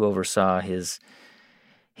you oversaw his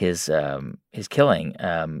killing,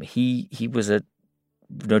 he was a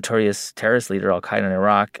notorious terrorist leader, Al-Qaeda in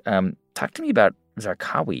Iraq. Talk to me about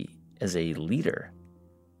Zarqawi as a leader.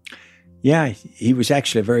 Yeah, he was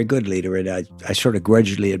actually a very good leader, and I sort of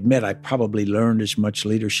grudgingly admit I probably learned as much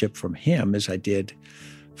leadership from him as I did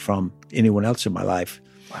from anyone else in my life.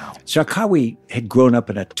 Wow. Zarqawi had grown up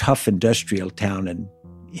in a tough industrial town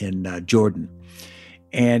in Jordan,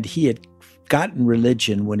 and he had gotten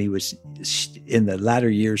religion when he was in the latter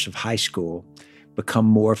years of high school, become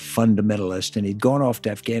more fundamentalist, and he'd gone off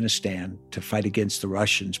to Afghanistan to fight against the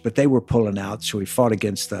Russians, but they were pulling out, so he fought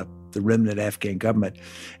against the remnant Afghan government,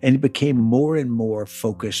 and he became more and more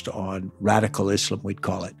focused on radical Islam, we'd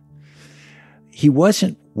call it. He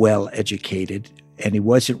wasn't well educated, and he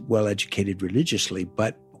wasn't well educated religiously,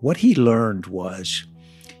 but what he learned was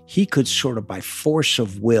he could sort of by force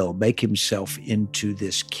of will make himself into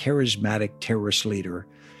this charismatic terrorist leader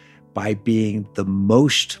by being the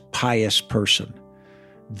most pious person,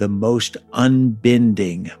 the most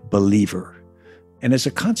unbending believer. And as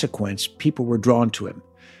a consequence, people were drawn to him.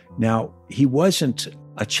 Now, he wasn't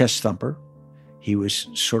a chest thumper. He was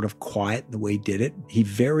sort of quiet in the way he did it. He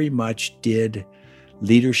very much did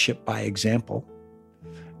leadership by example.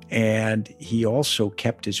 And he also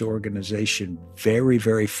kept his organization very,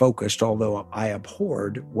 very focused, although I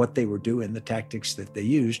abhorred what they were doing, the tactics that they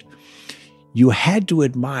used. You had to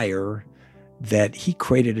admire that he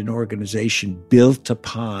created an organization built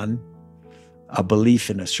upon a belief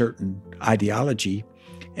in a certain ideology,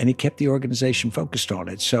 and he kept the organization focused on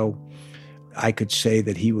it. So I could say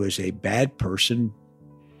that he was a bad person,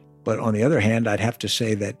 but on the other hand, I'd have to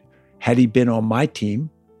say that had he been on my team,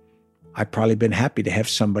 I'd probably been happy to have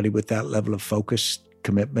somebody with that level of focus,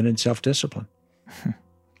 commitment, and self-discipline.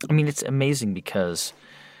 I mean, it's amazing because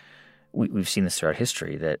we've seen this throughout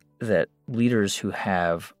history that leaders who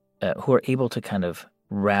have who are able to kind of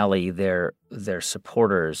rally their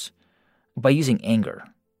supporters by using anger,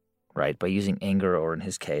 right? By using anger, or in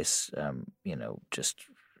his case,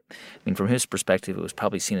 from his perspective, it was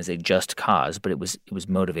probably seen as a just cause, but it was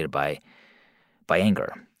motivated by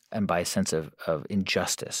anger and by a sense of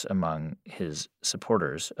injustice among his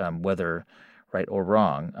supporters, whether right or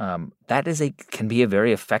wrong. That can be a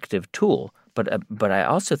very effective tool, but I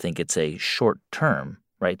also think it's a short term,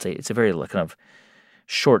 right? It's a very kind of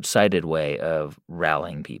short-sighted way of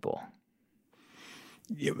rallying people.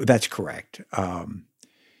 Yeah, that's correct. I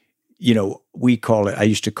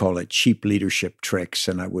used to call it cheap leadership tricks,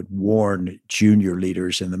 and I would warn junior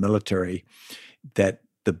leaders in the military that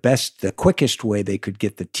the quickest way they could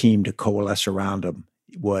get the team to coalesce around them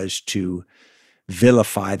was to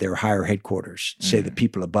vilify their higher headquarters, say the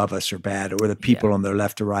people above us are bad or the people on their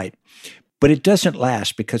left or right. But it doesn't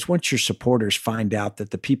last, because once your supporters find out that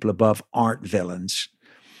the people above aren't villains,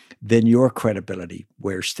 then your credibility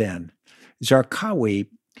wears thin. Zarqawi,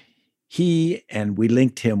 we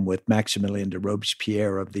linked him with Maximilien de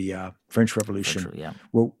Robespierre of the French Revolution,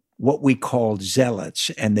 were what we called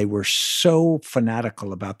zealots, and they were so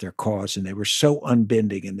fanatical about their cause, and they were so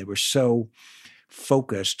unbending, and they were so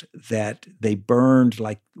focused that they burned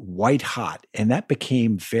like white hot, and that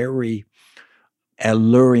became very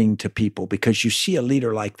alluring to people, because you see a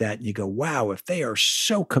leader like that and you go, wow, if they are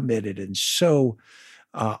so committed and so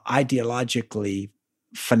ideologically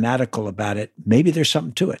fanatical about it, maybe there's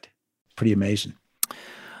something to it. Pretty amazing.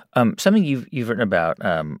 Something you've written about,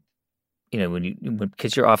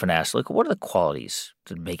 because you're often asked, like, what are the qualities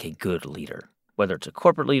that make a good leader, whether it's a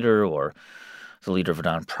corporate leader or the leader of a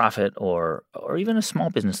nonprofit or even a small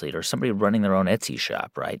business leader, somebody running their own Etsy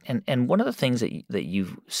shop, right? And one of the things that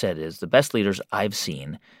you've said is the best leaders I've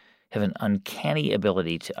seen have an uncanny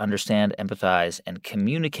ability to understand, empathize, and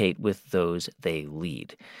communicate with those they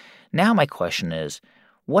lead. Now my question is,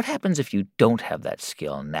 what happens if you don't have that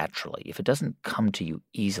skill naturally, if it doesn't come to you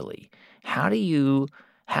easily? How do you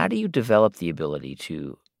develop the ability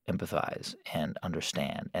to empathize and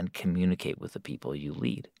understand and communicate with the people you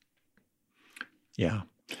lead? Yeah.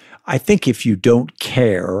 I think if you don't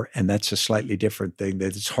care, and that's a slightly different thing,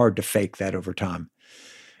 that it's hard to fake that over time.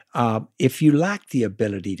 If you lack the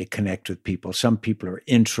ability to connect with people, some people are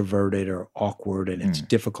introverted or awkward, and it's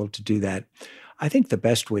difficult to do that. I think the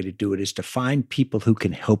best way to do it is to find people who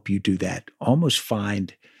can help you do that. Almost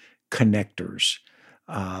find connectors.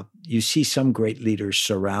 You see some great leaders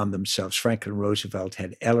surround themselves. Franklin Roosevelt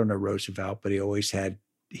had Eleanor Roosevelt, but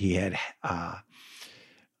he had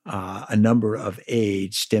a number of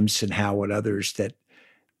aides, Stimson, Howard, others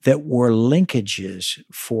that were linkages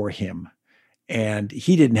for him. And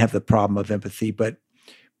he didn't have the problem of empathy, but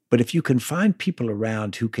if you can find people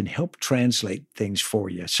around who can help translate things for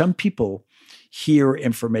you, some people hear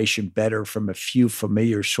information better from a few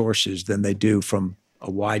familiar sources than they do from a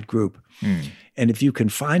wide group. And if you can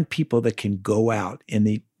find people that can go out in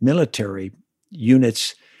the military,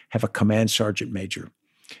 units have a command sergeant major.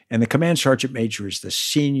 And the command sergeant major is the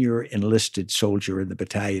senior enlisted soldier in the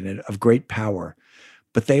battalion and of great power.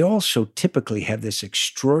 But they also typically have this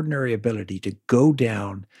extraordinary ability to go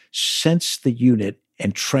down, sense the unit,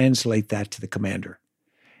 and translate that to the commander.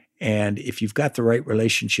 And if you've got the right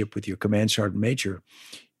relationship with your command sergeant major,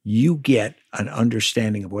 you get an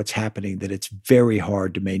understanding of what's happening that it's very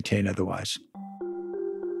hard to maintain otherwise.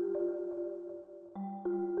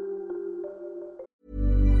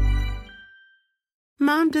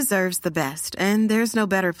 Mom deserves the best, and there's no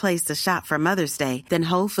better place to shop for Mother's Day than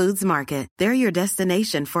Whole Foods Market. They're your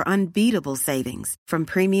destination for unbeatable savings, from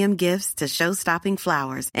premium gifts to show-stopping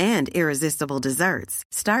flowers and irresistible desserts.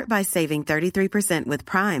 Start by saving 33% with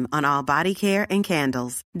Prime on all body care and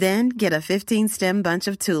candles. Then get a 15-stem bunch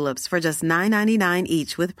of tulips for just $9.99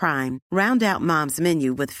 each with Prime. Round out Mom's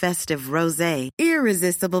menu with festive rosé,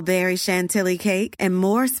 irresistible berry chantilly cake, and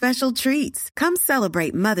more special treats. Come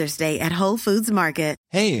celebrate Mother's Day at Whole Foods Market.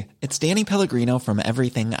 Hey, it's Danny Pellegrino from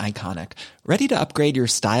Everything Iconic. Ready to upgrade your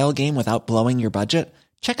style game without blowing your budget?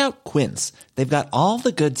 Check out Quince. They've got all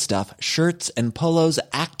the good stuff, shirts and polos,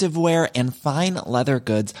 activewear, and fine leather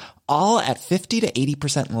goods, all at 50 to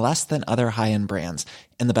 80% less than other high-end brands.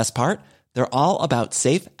 And the best part? They're all about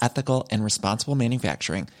safe, ethical, and responsible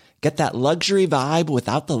manufacturing. Get that luxury vibe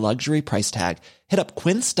without the luxury price tag. Hit up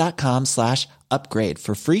quince.com/upgrade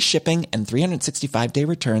for free shipping and 365-day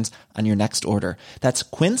returns on your next order. That's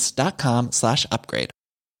quince.com/upgrade.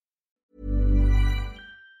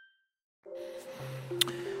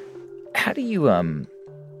 How do you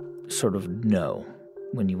sort of know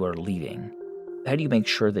when you are leading? How do you make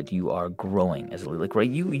sure that you are growing as a leader? Like, right,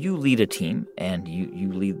 you lead a team and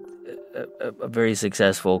you lead a very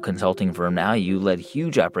successful consulting firm now. You led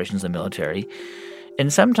huge operations in the military.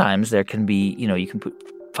 And sometimes there can be, you can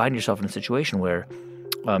find yourself in a situation where,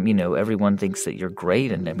 everyone thinks that you're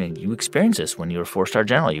great. And I mean, you experience this when you're a 4-star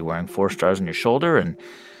general. You're wearing 4 stars on your shoulder and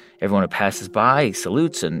everyone who passes by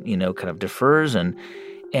salutes and, kind of defers. And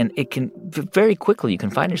it can very quickly, you can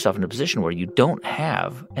find yourself in a position where you don't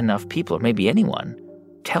have enough people or maybe anyone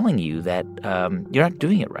telling you that you're not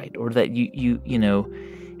doing it right, or that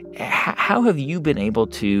how have you been able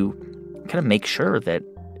to kind of make sure that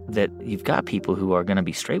you've got people who are going to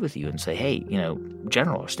be straight with you and say, hey,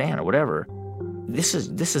 General or Stan or whatever, this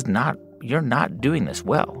is not, you're not doing this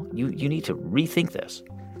well. You need to rethink this.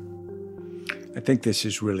 I think this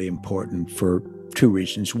is really important for 2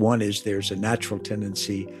 reasons. One is there's a natural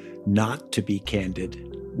tendency not to be candid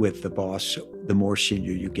with the boss the more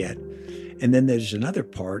senior you get. And then there's another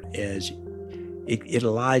part as it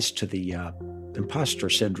lies to the imposter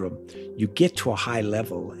syndrome. You get to a high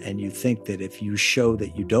level and you think that if you show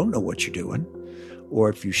that you don't know what you're doing, or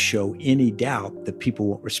if you show any doubt, that people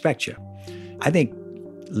won't respect you. I think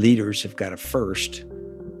leaders have got to first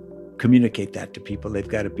communicate that to people. They've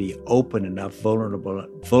got to be open enough,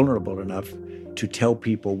 vulnerable enough to tell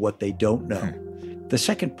people what they don't know. The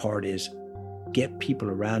second part is get people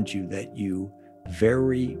around you that you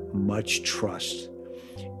very much trust.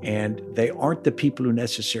 And they aren't the people who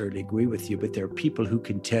necessarily agree with you, but they're people who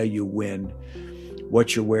can tell you when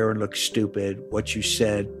what you're wearing looks stupid, what you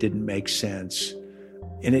said didn't make sense.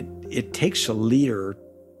 And it takes a leader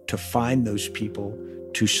to find those people,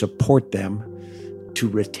 to support them, to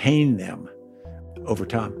retain them over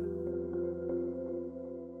time.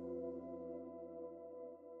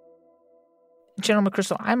 General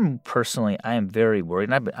McChrystal, I am very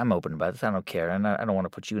worried, and I'm open about this. I don't care, and I don't want to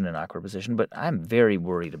put you in an awkward position, but I'm very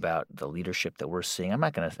worried about the leadership that we're seeing. I'm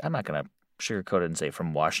not gonna sugarcoat it and say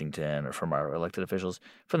from Washington or from our elected officials,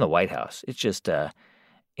 from the White House. It's just, I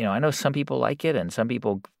know some people like it, and some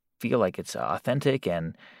people feel like it's authentic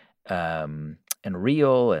and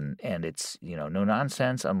real, and it's no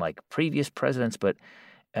nonsense, unlike previous presidents. But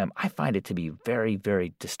I find it to be very,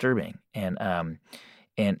 very disturbing, and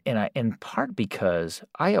in part because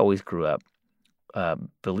I always grew up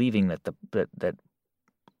believing that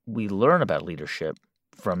we learn about leadership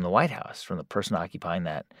from the White House, from the person occupying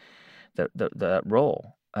that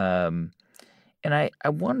role. And I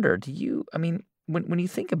wonder, when you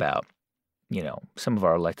think about some of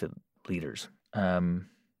our elected leaders, I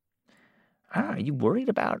don't know, are you worried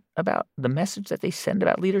about the message that they send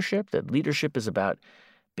about leadership? That leadership is about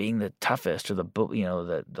being the toughest or the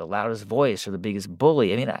loudest voice or the biggest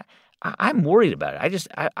bully. I mean, I'm worried about it.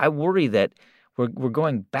 I worry that we're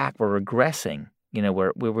going back, we're regressing.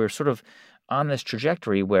 We're sort of on this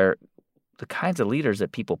trajectory where the kinds of leaders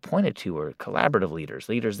that people pointed to are collaborative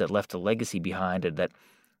leaders that left a legacy behind and that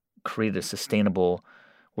created a sustainable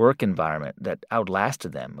work environment that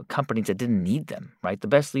outlasted them, companies that didn't need them, right? The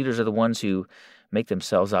best leaders are the ones who make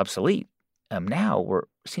themselves obsolete. Now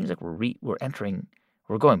seems like we're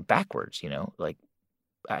going backwards, do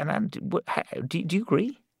you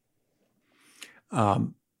agree?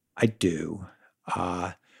 I do.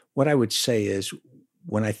 What I would say is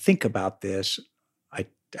when I think about this, I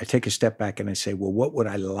take a step back and I say, well, what would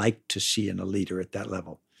I like to see in a leader at that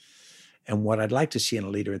level? And what I'd like to see in a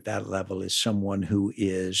leader at that level is someone who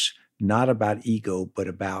is not about ego, but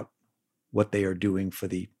about what they are doing for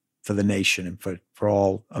the nation and for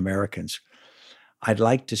all Americans. I'd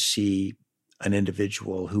like to see an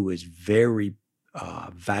individual who is very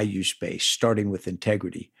values-based, starting with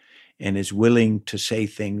integrity, and is willing to say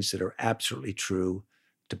things that are absolutely true,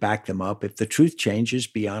 to back them up. If the truth changes,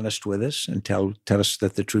 be honest with us and tell us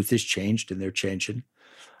that the truth has changed and they're changing.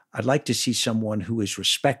 I'd like to see someone who is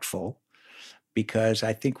respectful, because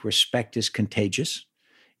I think respect is contagious.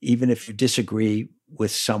 Even if you disagree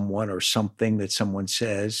with someone or something that someone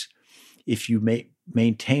says, if you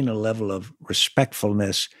maintain a level of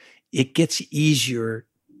respectfulness, it gets easier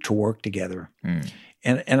to work together. And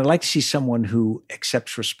I'd like to see someone who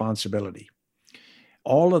accepts responsibility.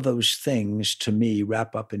 All of those things, to me,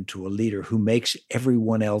 wrap up into a leader who makes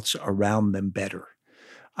everyone else around them better.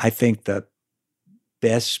 I think the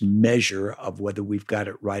best measure of whether we've got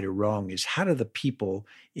it right or wrong is how do the people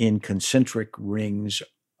in concentric rings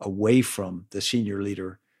away from the senior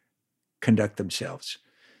leader conduct themselves.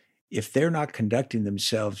 If they're not conducting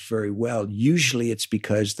themselves very well, usually it's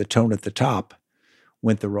because the tone at the top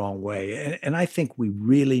went the wrong way. And I think we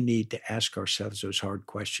really need to ask ourselves those hard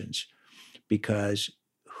questions, because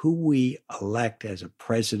who we elect as a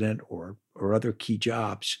president or other key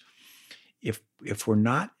jobs, if we're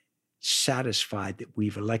not satisfied that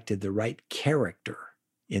we've elected the right character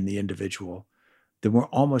in the individual, then we're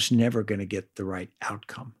almost never going to get the right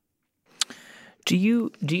outcome. Do you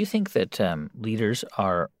think that leaders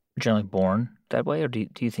are generally born that way, or do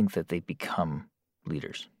you think that they become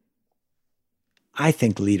leaders? I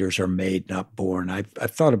think leaders are made, not born. I've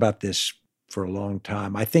thought about this for a long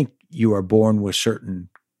time. I think you are born with certain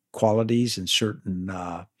qualities and certain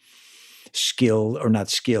skill, or not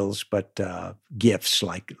skills, but gifts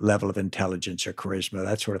like level of intelligence or charisma,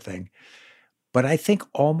 that sort of thing. But I think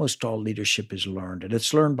almost all leadership is learned, and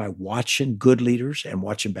it's learned by watching good leaders and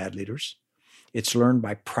watching bad leaders. It's learned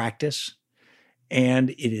by practice,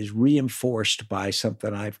 and it is reinforced by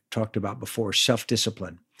something I've talked about before,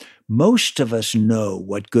 self-discipline. Most of us know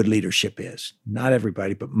what good leadership is. Not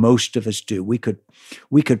everybody, but most of us do. We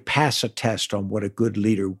could pass a test on what a good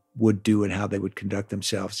leader would do and how they would conduct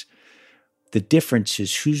themselves. The difference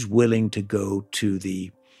is who's willing to go to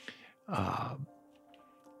the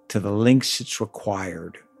lengths it's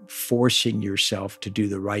required, forcing yourself to do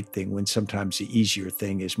the right thing when sometimes the easier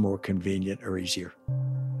thing is more convenient or easier.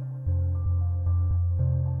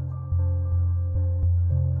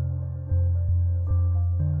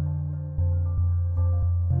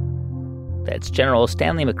 That's General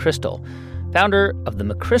Stanley McChrystal, founder of the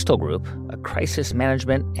McChrystal Group, a crisis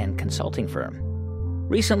management and consulting firm.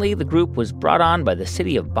 Recently, the group was brought on by the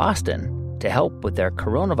city of Boston to help with their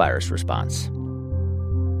coronavirus response.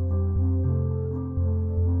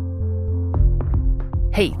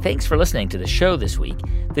 Hey, thanks for listening to the show this week.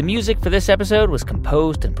 The music for this episode was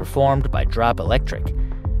composed and performed by Drop Electric.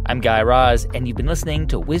 I'm Guy Raz, and you've been listening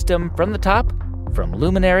to Wisdom from the Top from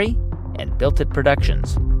Luminary and Built It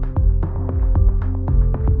Productions.